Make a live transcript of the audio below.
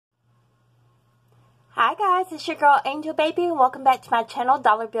Hi guys, it's your girl Angel Baby and welcome back to my channel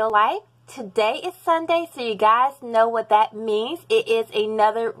Dollar Bill Life. Today is Sunday, so you guys know what that means. It is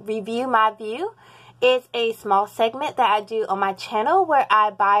another Review My View. It's a small segment that I do on my channel where I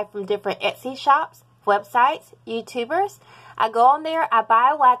buy from different Etsy shops, websites, YouTubers. I go on there, I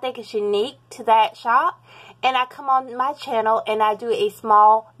buy what I think is unique to that shop, and I come on my channel and I do a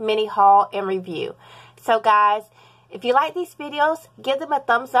small mini haul and review. So guys, if you like these videos, give them a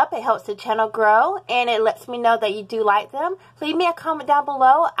thumbs up. It helps the channel grow and it lets me know that you do like them. Leave me a comment down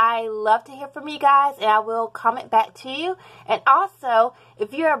below. I love to hear from you guys and I will comment back to you. And also,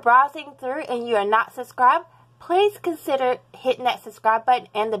 if you are browsing through and you are not subscribed, please consider hitting that subscribe button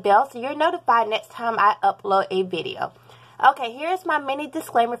and the bell so you're notified next time I upload a video. Okay, here's my mini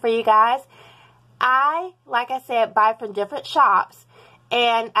disclaimer for you guys. Like I said, buy from different shops.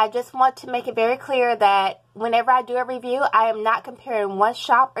 And I just want to make it very clear that whenever I do a review, I am not comparing one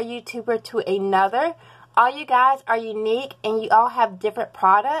shop or YouTuber to another. All you guys are unique and you all have different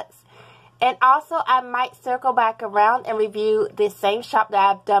products. And also, I might circle back around and review the same shop that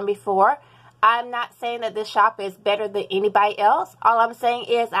I've done before. I'm not saying that this shop is better than anybody else. All I'm saying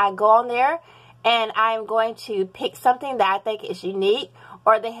is I go on there and I'm going to pick something that I think is unique,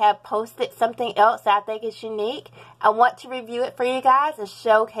 or they have posted something else that I think is unique. I want to review it for you guys and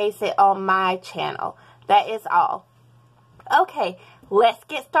showcase it on my channel. That is all. Okay, let's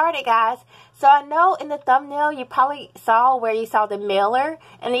get started, guys. So I know in the thumbnail you probably saw where you saw the mailer,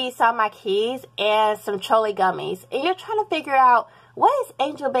 and then you saw my keys and some trolley gummies. And you're trying to figure out, what is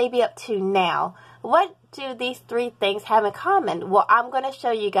Angel Baby up to now? What do these three things have in common? Well, I'm going to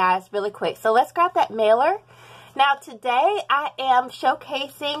show you guys really quick. So let's grab that mailer. Now today I am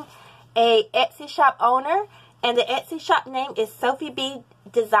showcasing a Etsy shop owner, and the Etsy shop name is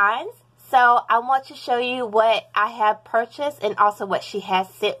SopheeBeeDesigns. So I want to show you what I have purchased and also what she has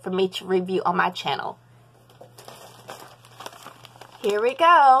sent for me to review on my channel. Here we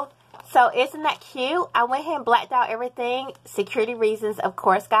go. So isn't that cute? I went ahead and blacked out everything, security reasons of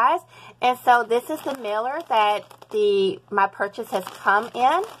course, guys. And so this is the mailer that my purchase has come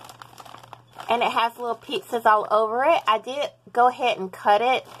in. And it has little pizzas all over it. I did go ahead and cut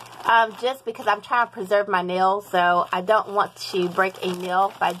it just because I'm trying to preserve my nails. So I don't want to break a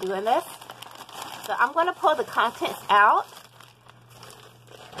nail by doing this. So I'm going to pull the contents out.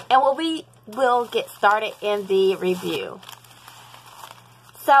 And we will get started in the review.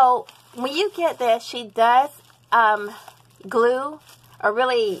 So when you get this, she does glue, or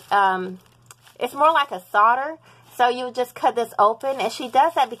really, it's more like a solder. So you just cut this open, and she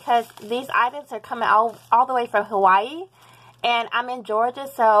does that because these items are coming all the way from Hawaii, and I'm in Georgia,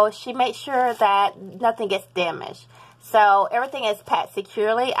 so she makes sure that nothing gets damaged. So everything is packed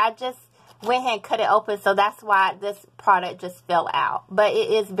securely. I just went ahead and cut it open, so that's why this product just fell out. But it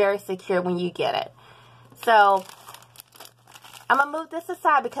is very secure when you get it. So I'm going to move this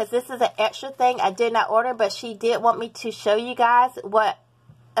aside because this is an extra thing I did not order, but she did want me to show you guys what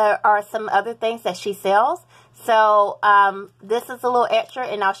are some other things that she sells. So this is a little extra,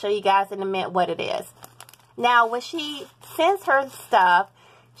 and I'll show you guys in a minute what it is. Now, when she sends her stuff,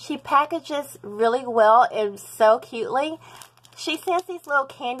 she packages really well and so cutely. She sends these little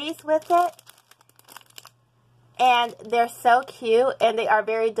candies with it, and they're so cute and they are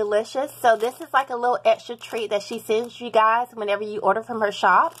very delicious. So this is like a little extra treat that she sends you guys whenever you order from her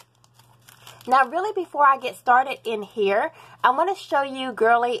shop. Now, really, before I get started in here, I want to show you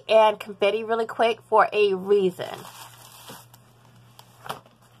Girly and Confetti really quick for a reason.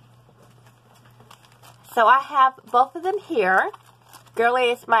 So I have both of them here. Girly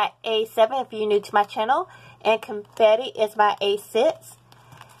is my A7 if you're new to my channel, and Confetti is my A6.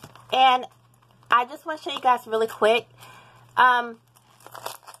 And I just want to show you guys really quick.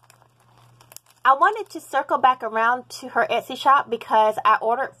 I wanted to circle back around to her Etsy shop because I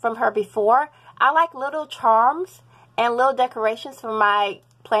ordered from her before. I like little charms and little decorations for my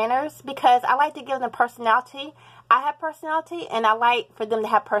planners because I like to give them personality. I have personality, and I like for them to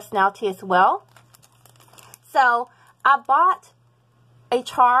have personality as well. So I bought a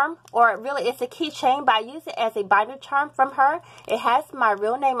charm, or really it's a keychain, but I use it as a binder charm from her. It has my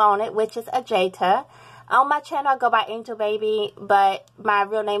real name on it, which is Ajayta. On my channel I go by Angel Baby, but my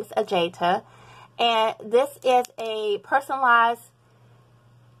real name is Ajayta. And this is a personalized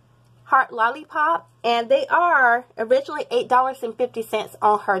heart lollipop. And they are originally $8.50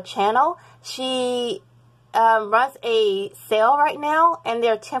 on her channel. She runs a sale right now, and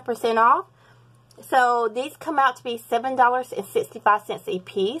they're 10% off. So these come out to be $7.65 a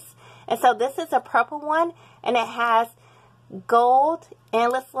piece. And so this is a purple one, and it has gold, and it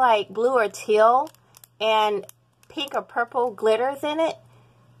looks like blue or teal, and pink or purple glitters in it.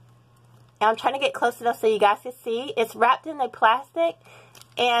 And I'm trying to get close enough so you guys can see. It's wrapped in a plastic,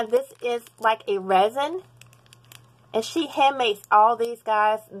 and this is like a resin. And she handmakes all these,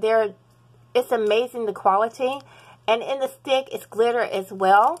 guys. It's amazing, the quality. And in the stick, it's glitter as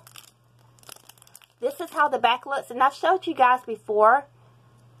well. This is how the back looks. And I've showed you guys before,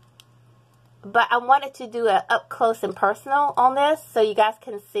 but I wanted to do an up close and personal on this so you guys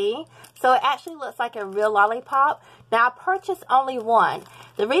can see. So it actually looks like a real lollipop. Now, I purchased only one.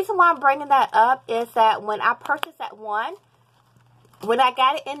 The reason why I'm bringing that up is that when I purchased that one, when I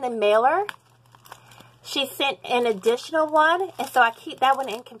got it in the mailer, she sent an additional one, and so I keep that one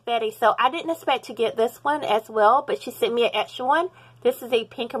in confetti. So I didn't expect to get this one as well, but she sent me an extra one. This is a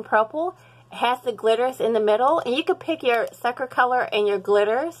pink and purple. It has the glitters in the middle, and you can pick your sucker color and your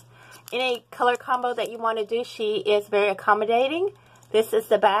glitters. Any color combo that you want to do, she is very accommodating. This is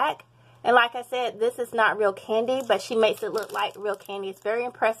the back. And like I said, this is not real candy, but she makes it look like real candy. It's very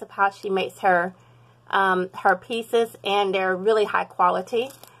impressive how she makes her pieces, and they're really high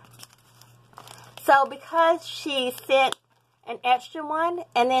quality. So because she sent an extra one,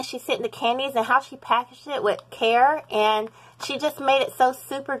 and then she sent the candies, and how she packaged it with care, and she just made it so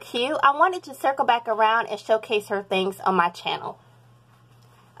super cute, I wanted to circle back around and showcase her things on my channel.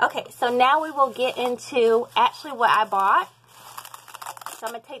 Okay, so now we will get into actually what I bought. So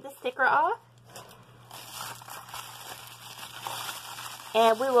I'm going to take the sticker off,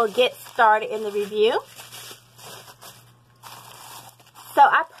 and we will get started in the review. So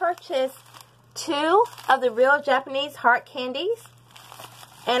I purchased 2 of the real Japanese heart candies,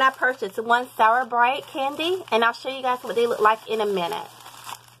 and I purchased 1 Sour Bright candy, and I'll show you guys what they look like in a minute.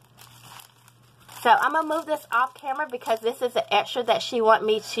 So I'm going to move this off camera because this is an extra that she wanted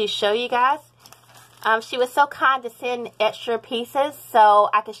me to show you guys. She was so kind to send extra pieces so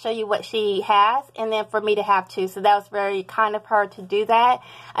I could show you what she has, and then for me to have 2. So that was very kind of her to do that.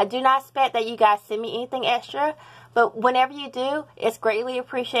 I do not expect that you guys send me anything extra, but whenever you do, it's greatly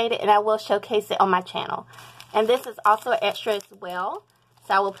appreciated, and I will showcase it on my channel. And this is also an extra as well.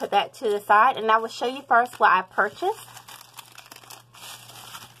 So I will put that to the side, and I will show you first what I purchased.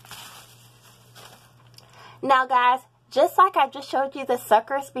 Now guys, just like I just showed you the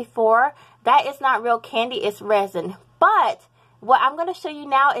suckers before, that is not real candy, it's resin. But what I'm going to show you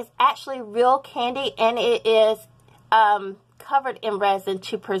now is actually real candy, and it is covered in resin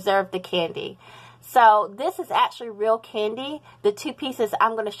to preserve the candy. So this is actually real candy. The 2 pieces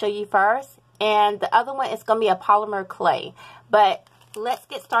I'm going to show you first, and the other one is going to be a polymer clay. But let's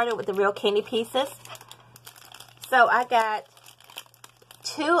get started with the real candy pieces. So I got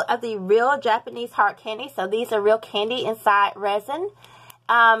 2 of the real Japanese heart candy. So these are real candy inside resin.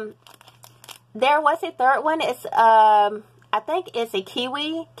 There was a third one. It's I think it's a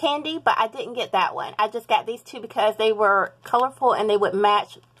kiwi candy, but I didn't get that one. I just got these 2 because they were colorful and they would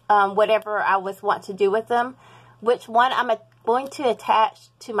match whatever I was want to do with them. Which one I'm going to attach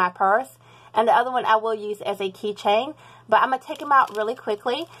to my purse, and the other one I will use as a keychain. But I'm going to take them out really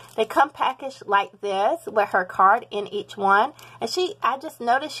quickly. They come packaged like this with her card in each one. And I just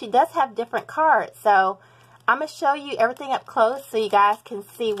noticed she does have different cards. So I'm going to show you everything up close so you guys can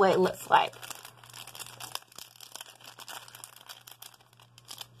see what it looks like.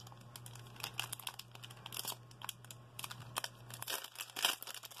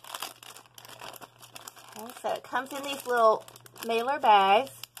 Okay, so it comes in these little mailer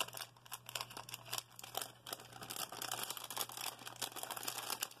bags.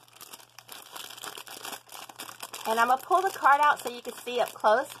 And I'm going to pull the card out so you can see up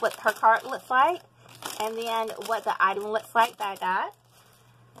close what her card looks like, and then what the item looks like that I got.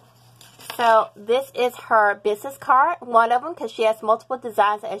 So this is her business card, one of them, because she has multiple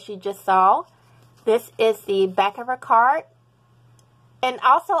designs as you just saw. This is the back of her card. And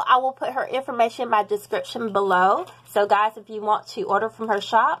also I will put her information in my description below. So guys, if you want to order from her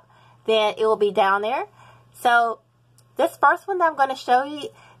shop, then it will be down there. So this first one that I'm going to show you,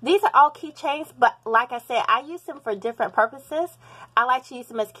 these are all keychains, but like I said, I use them for different purposes. I like to use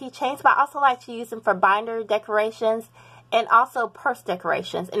them as keychains, but I also like to use them for binder decorations and also purse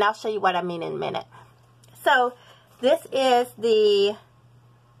decorations. And I'll show you what I mean in a minute. So this is the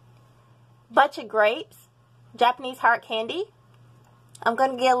Bunch of Grapes Japanese heart candy. I'm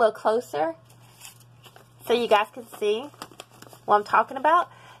going to get a little closer so you guys can see what I'm talking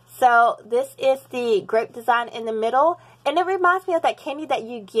about. So this is the grape design in the middle. And it reminds me of that candy that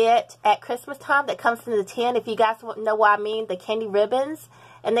you get at Christmas time that comes in the tin. If you guys know what I mean, the candy ribbons.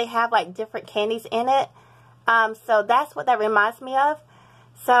 And they have like different candies in it. So that's what that reminds me of.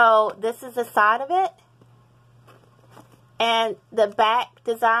 So this is the side of it. And the back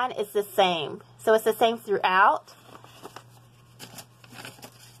design is the same. So it's the same throughout.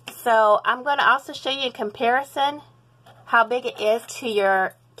 So I'm going to also show you in comparison how big it is to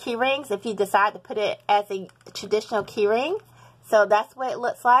your key rings if you decide to put it as a traditional key ring. So that's what it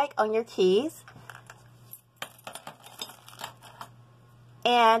looks like on your keys.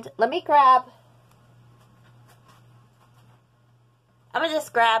 And let me grab, I'm going to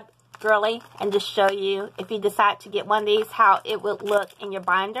just grab Girly and just show you, if you decide to get one of these, how it would look in your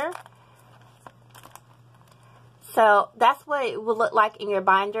binder. So that's what it will look like in your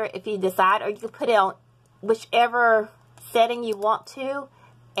binder if you decide, or you can put it on whichever setting you want to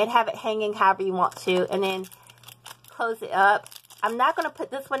and have it hanging however you want to, and then close it up. I'm not going to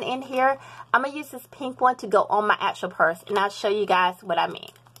put this one in here. I'm going to use this pink one to go on my actual purse, and I'll show you guys what I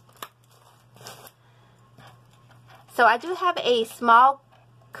mean. So I do have a small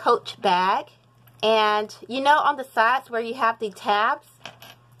Coach bag, and you know on the sides where you have the tabs,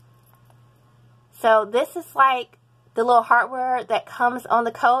 so this is like the little hardware that comes on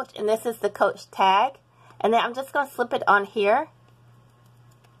the Coach, and this is the Coach tag, and then I'm just going to slip it on here,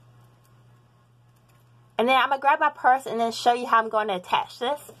 and then I'm going to grab my purse and then show you how I'm going to attach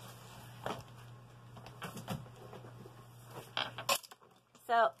this.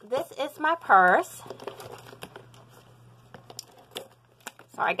 So this is my purse.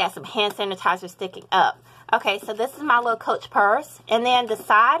 Sorry, I got some hand sanitizer sticking up. Okay, so this is my little Coach purse. And then the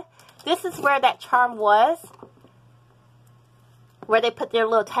side, this is where that charm was, where they put their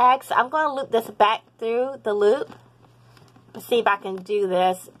little tags. So I'm going to loop this back through the loop. Let's see if I can do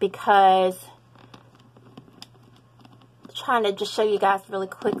this, because I'm trying to just show you guys really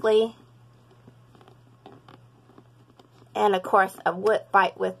quickly. And of course, a wood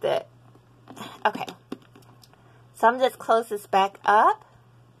fight with it. Okay. So I'm just close this back up.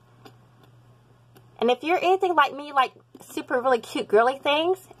 And if you're anything like me, like super really cute girly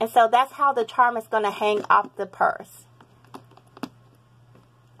things, and so that's how the charm is going to hang off the purse.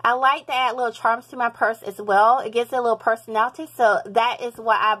 I like to add little charms to my purse as well. It gives it a little personality, so that is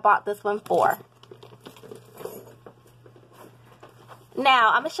what I bought this one for. Now,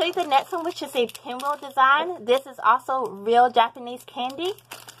 I'm going to show you the next one, which is a pinwheel design. This is also real Japanese candy,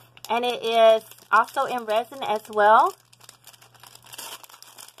 and it is also in resin as well.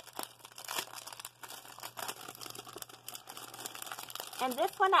 And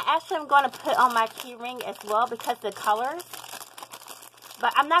this one I actually am going to put on my key ring as well because of the colors.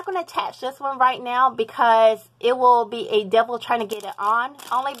 But I'm not going to attach this one right now because it will be a devil trying to get it on.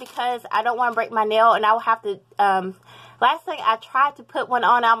 Only because I don't want to break my nail, and I will have to... last thing I tried to put one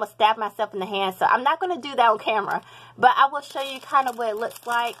on, I almost stabbed myself in the hand. So I'm not going to do that on camera. But I will show you kind of what it looks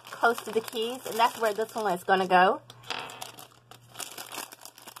like close to the keys. And that's where this one is going to go.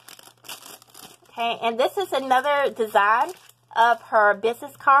 Okay, and this is another design of her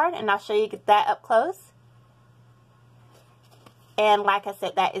business card, and I'll show you that up close. And like I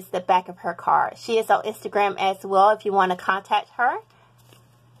said, that is the back of her card. She is on Instagram as well if you want to contact her.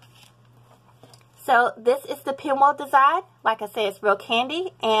 So this is the pinwheel design. Like I said, it's real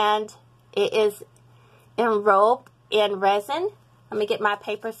candy, and it is enrobed in resin. Let me get my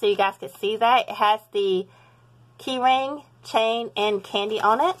paper so you guys can see that. It has the key ring, chain, and candy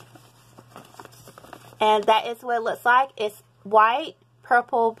on it. And that is what it looks like. It's white,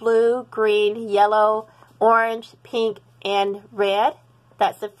 purple, blue, green, yellow, orange, pink, and red.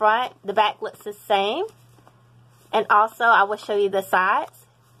 That's the front. The back looks the same. And also, I will show you the sides.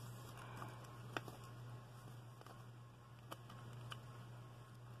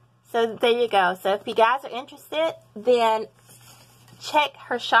 So there you go. So if you guys are interested, then check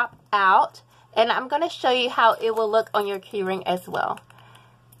her shop out. And I'm going to show you how it will look on your keyring as well.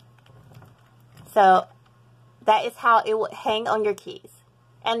 So that is how it will hang on your keys.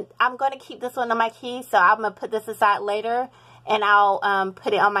 And I'm going to keep this one on my keys, so I'm going to put this aside later, and I'll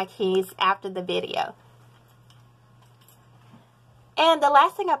put it on my keys after the video. And the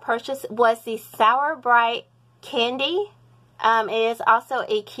last thing I purchased was the Sour Bright Candy. It is also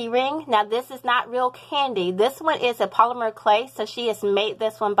a key ring. Now, this is not real candy. This one is a polymer clay, so she has made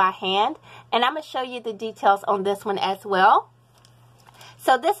this one by hand. And I'm going to show you the details on this one as well.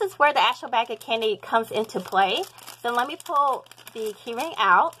 So this is where the actual bag of candy comes into play. So let me pull the key ring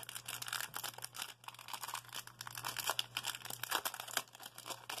out.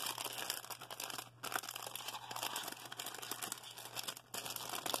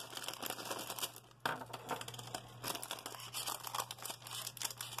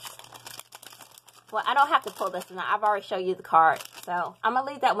 Well, I don't have to pull this one out. I've already showed you the card. So I'm going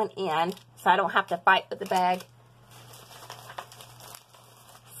to leave that one in so I don't have to fight with the bag.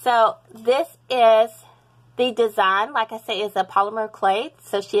 So this is the design. Like I say, it's a polymer clay.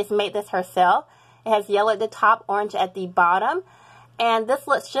 So she has made this herself. It has yellow at the top, orange at the bottom. and this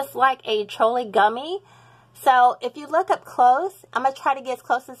looks just like a trolley gummy. So if you look up close, I'm going to try to get as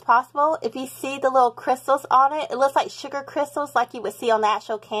close as possible. If you see the little crystals on it, it looks like sugar crystals like you would see on the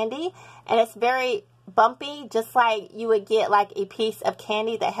actual candy. And it's very bumpy, just like you would get like a piece of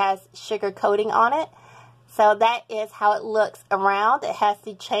candy that has sugar coating on it. So that is how it looks around. It has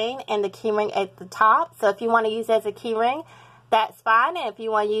the chain and the keyring at the top. So if you want to use it as a keyring, that's fine. And if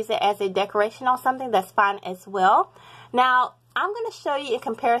you want to use it as a decoration on something, that's fine as well. Now, I'm going to show you in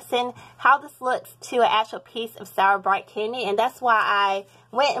comparison how this looks to an actual piece of Sour Bright candy. And that's why I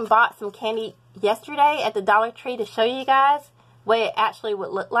went and bought some candy yesterday at the Dollar Tree to show you guys what it actually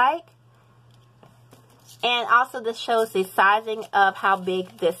would look like. And also this shows the sizing of how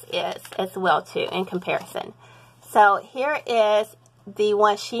big this is as well too in comparison. So here is the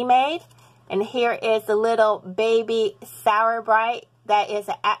one she made. And here is the little baby Sour Bright that is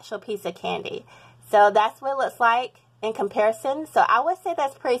an actual piece of candy. So that's what it looks like in comparison. So I would say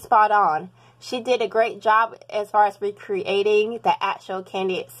that's pretty spot on. She did a great job as far as recreating the actual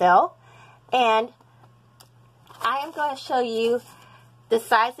candy itself. And I am going to show you the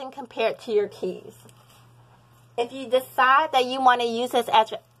sizing compared to your keys. If you decide that you want to use this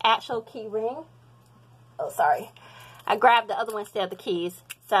as your actual key ring, oh sorry, I grabbed the other one instead of the keys.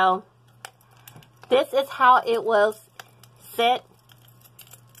 So this is how it will sit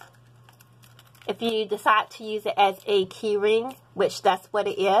if you decide to use it as a key ring, which that's what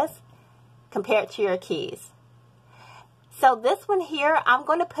it is, compared to your keys. So this one here, I'm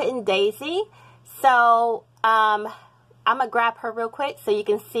going to put in Daisy. So I'm going to grab her real quick so you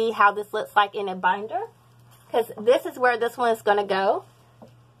can see how this looks like in a binder. Because this is where this one is going to go.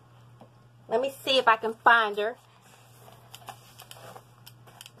 Let me see if I can find her.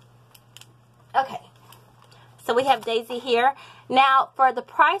 Okay. So we have Daisy here. Now, for the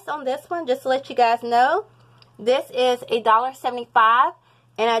price on this one, just to let you guys know, this is $1.75.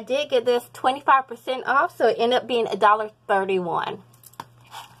 And I did get this 25% off, so it ended up being $1.31.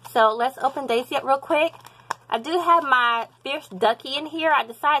 So let's open Daisy up real quick. I do have my Fierce Ducky in here. I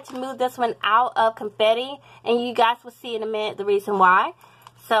decided to move this one out of confetti, and you guys will see in a minute the reason why.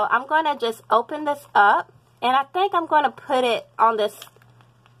 So I'm going to just open this up, and I think I'm going to put it on this.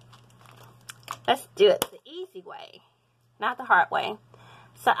 Let's do it the easy way, not the hard way.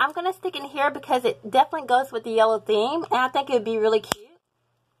 So I'm going to stick in here because it definitely goes with the yellow theme, and I think it would be really cute.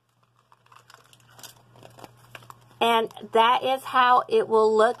 And that is how it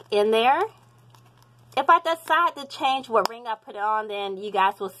will look in there. If I decide to change what ring I put it on, then you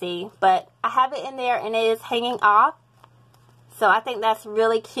guys will see. But I have it in there and it is hanging off. So I think that's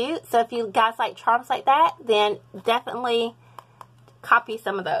really cute. So if you guys like charms like that, then definitely copy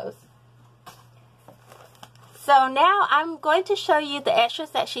some of those. So now I'm going to show you the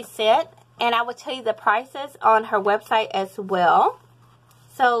extras that she sent. And I will tell you the prices on her website as well.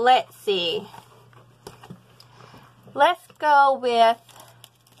 So let's see. Let's go with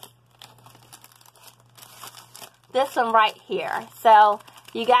this one right here. So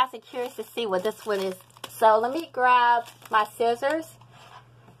you guys are curious to see what this one is. So let me grab my scissors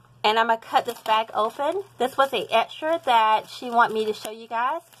and I'm going to cut this bag open. This was an extra that she wanted me to show you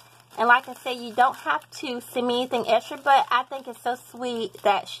guys. And like I said, you don't have to send me anything extra, but I think it's so sweet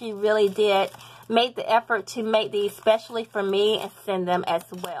that she really did make the effort to make these especially for me and send them as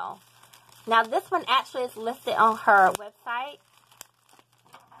well. Now this one actually is listed on her website.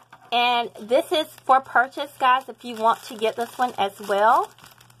 And this is for purchase, guys, if you want to get this one as well.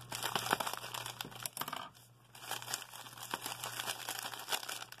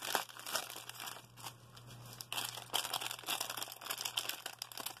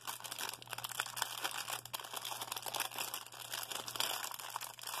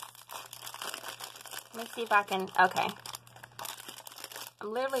 Let me see if I can, okay.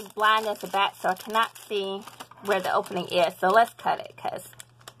 I'm literally blind at the back, so I cannot see where the opening is. So let's cut it, because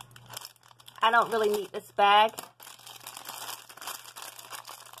I don't really need this bag.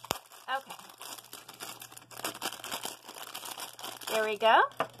 Okay. There we go.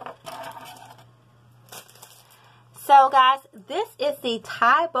 So guys, this is the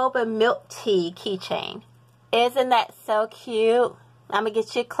Thai Boba Milk Tea keychain. Isn't that so cute? I'm going to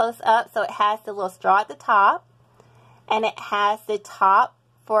get you close up. So it has the little straw at the top. And it has the top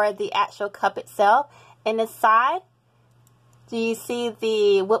for the actual cup itself. And the side, do you see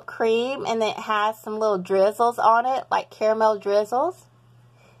the whipped cream? And then it has some little drizzles on it, like caramel drizzles.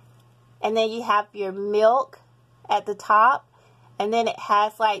 And then you have your milk at the top. And then it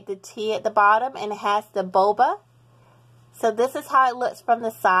has like the tea at the bottom. And it has the boba. So this is how it looks from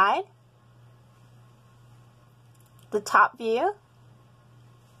the side. The top view.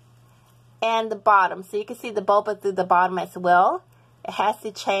 And the bottom. So you can see the boba through the bottom as well. It has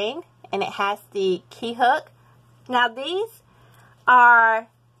the chain and it has the key hook. Now these are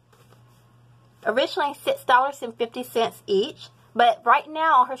originally $6.50 each, but right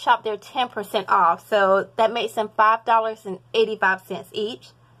now on her shop they're 10% off, so that makes them $5.85 each.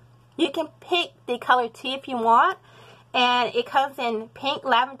 You can pick the color tea if you want, and it comes in pink,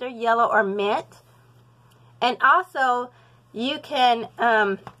 lavender, yellow, or mint. And also you can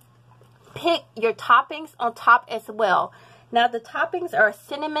pick your toppings on top as well. Now the toppings are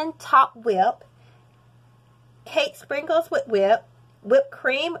cinnamon top whip, cake sprinkles with whipped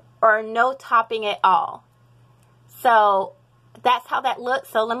cream, or no topping at all. So that's how that looks.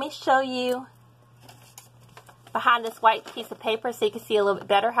 So let me show you behind this white piece of paper so you can see a little bit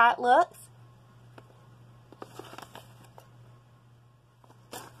better how it looks.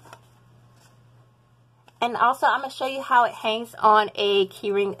 And also I'm going to show you how it hangs on a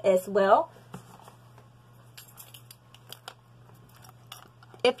keyring as well.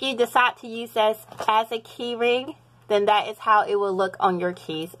 If you decide to use this as a keyring, then that is how it will look on your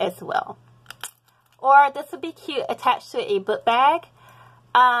keys as well. Or this would be cute attached to a book bag,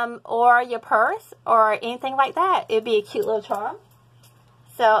 or your purse, or anything like that. It would be a cute little charm.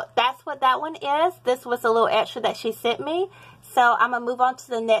 So that's what that one is. This was a little extra that she sent me. So I'm going to move on to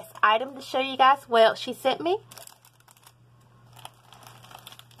the next item to show you guys what else she sent me.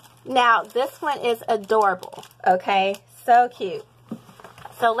 Now this one is adorable. Okay, so cute.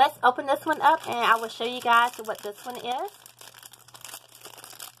 So let's open this one up and I will show you guys what this one is.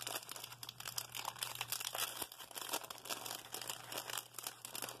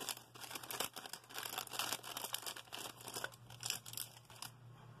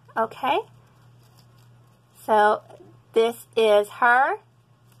 Okay, so this is her.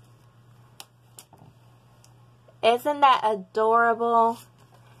 Isn't that adorable?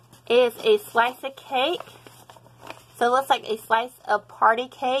 It is a slice of cake. So it looks like a slice of party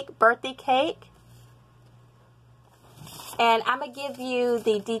cake, birthday cake. And I'm going to give you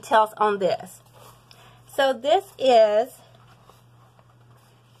the details on this. So this is,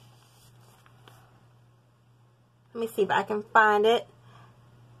 let me see if I can find it.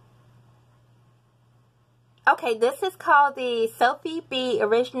 Okay, this is called the Sophie B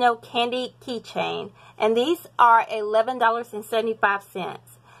Original Candy Keychain. And these are $11.75.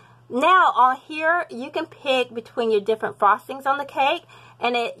 Now, on here, you can pick between your different frostings on the cake.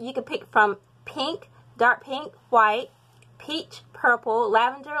 And you can pick from pink, dark pink, white, peach, purple,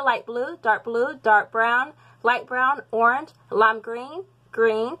 lavender, light blue, dark brown, light brown, orange, lime green,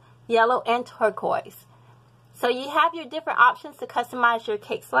 green, yellow, and turquoise. So you have your different options to customize your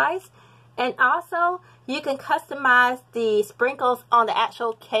cake slice. And also, you can customize the sprinkles on the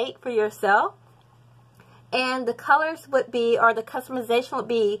actual cake for yourself. And the colors would be, or the customization would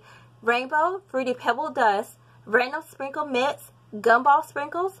be, rainbow, fruity pebble dust, random sprinkle mix, gumball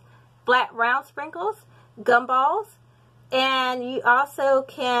sprinkles, black round sprinkles, gumballs, and you also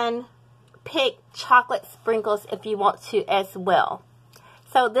can pick chocolate sprinkles if you want to as well.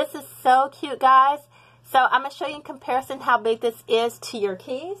 So this is so cute, guys. So I'm going to show you in comparison how big this is to your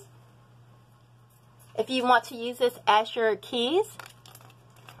keys. If you want to use this as your keys,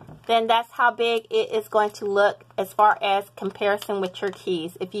 then that's how big it is going to look as far as comparison with your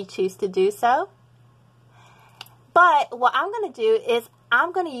keys, if you choose to do so. But what I'm going to do is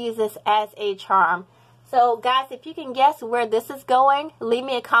I'm going to use this as a charm. So guys, if you can guess where this is going, leave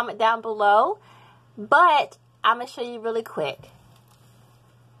me a comment down below. But I'm going to show you really quick.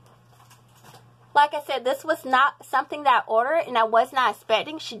 Like I said, this was not something that I ordered and I was not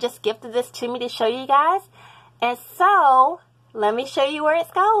expecting. She just gifted this to me to show you guys. And so, let me show you where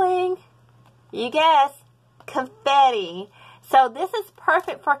it's going. You guess, confetti. So this is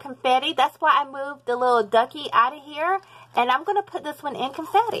perfect for confetti. That's why I moved the little ducky out of here. And I'm going to put this one in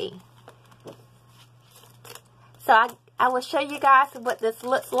confetti. So I will show you guys what this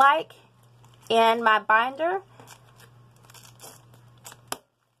looks like in my binder.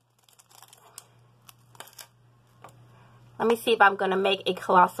 Let me see if I'm going to make a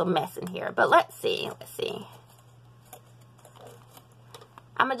colossal mess in here. But let's see. Let's see.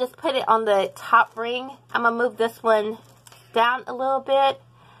 I'm going to just put it on the top ring. I'm going to move this one down a little bit.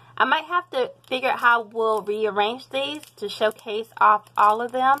 I might have to figure out how we'll rearrange these to showcase off all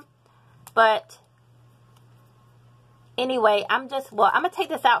of them. But anyway, I'm going to take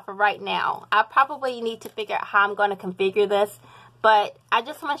this out for right now. I probably need to figure out how I'm going to configure this. But I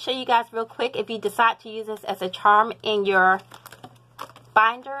just want to show you guys real quick, if you decide to use this as a charm in your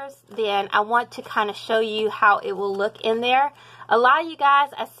binders, then I want to kind of show you how it will look in there. A lot of you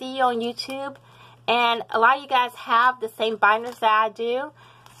guys, I see you on YouTube, and a lot of you guys have the same binders that I do.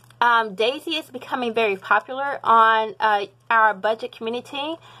 Daisy is becoming very popular on our budget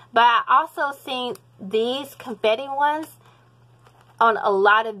community, but I also seen these confetti ones on a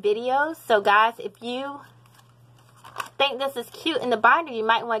lot of videos. So guys, if you think this is cute in the binder, you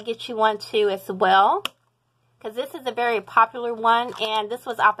might want to get you one too as well, because this is a very popular one, and this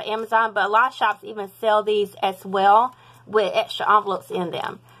was off of Amazon, but a lot of shops even sell these as well with extra envelopes in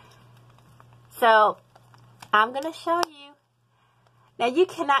them. So I'm going to show you. Now you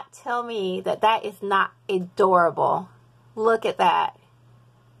cannot tell me that that is not adorable. Look at that.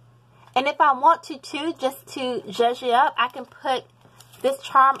 And if I want to too, just to judge it up, I can put this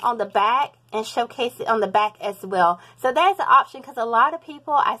charm on the back and showcase it on the back as well. So that's an option, because a lot of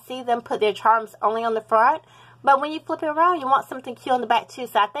people, I see them put their charms only on the front. But when you flip it around, you want something cute on the back too.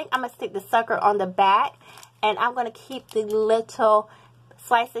 So I think I'm going to stick the sucker on the back. And I'm going to keep the little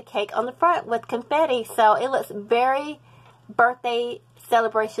slice of cake on the front with confetti. So it looks very birthday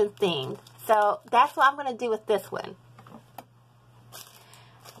celebration themed. So that's what I'm going to do with this one.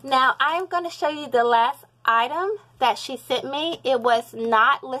 Now I'm going to show you the last item that she sent me. It was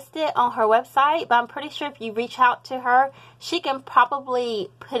not listed on her website, but I'm pretty sure if you reach out to her, she can probably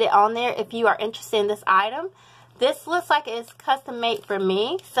put it on there if you are interested in this item. This looks like it's custom made for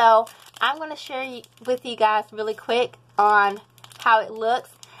me, so I'm going to share with you guys really quick on how it looks.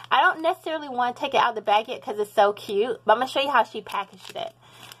 I don't necessarily want to take it out of the bag yet because it's so cute, but I'm going to show you how she packaged it.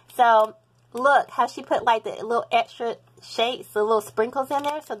 So look how she put like the little extra shapes, the little sprinkles in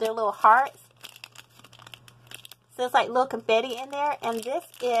there, so they're little hearts. So it's like little confetti in there, and this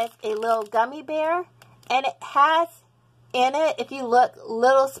is a little gummy bear, and it has in it, if you look,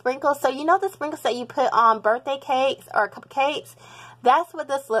 little sprinkles. So you know the sprinkles that you put on birthday cakes or cupcakes? That's what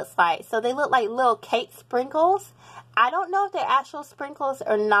this looks like. So they look like little cake sprinkles. I don't know if they're actual sprinkles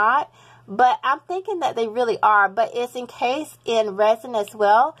or not, but I'm thinking that they really are. But it's encased in resin as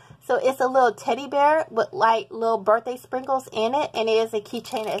well. So it's a little teddy bear with like little birthday sprinkles in it, and it is a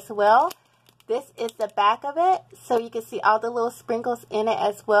keychain as well. This is the back of it, so you can see all the little sprinkles in it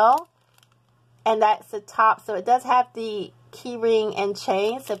as well. And that's the top. So it does have the key ring and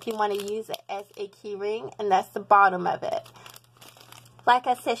chain, so if you want to use it as a key ring. And that's the bottom of it. Like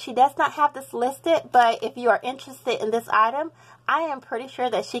I said, she does not have this listed, but if you are interested in this item, I am pretty sure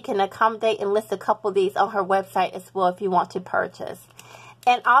that she can accommodate and list a couple of these on her website as well if you want to purchase.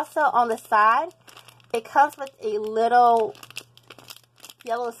 And also on the side, it comes with a little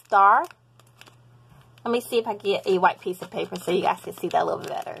yellow star. Let me see if I can get a white piece of paper so you guys can see that a little bit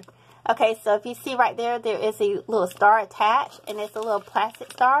better. Okay, so if you see right there, there is a little star attached, and it's a little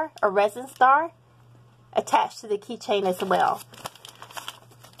plastic star or resin star attached to the keychain as well.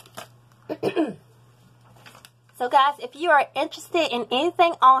 So guys, if you are interested in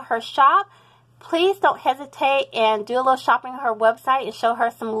anything on her shop, please don't hesitate and do a little shopping on her website and show her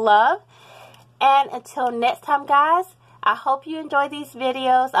some love. And until next time, guys, I hope you enjoy these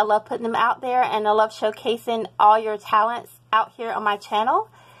videos. I love putting them out there, and I love showcasing all your talents out here on my channel.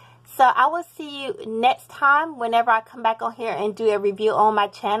 So I will see you next time whenever I come back on here and do a review on my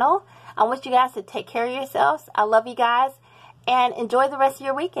channel. I want you guys to take care of yourselves. I love you guys, and enjoy the rest of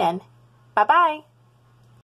your weekend. Bye-bye.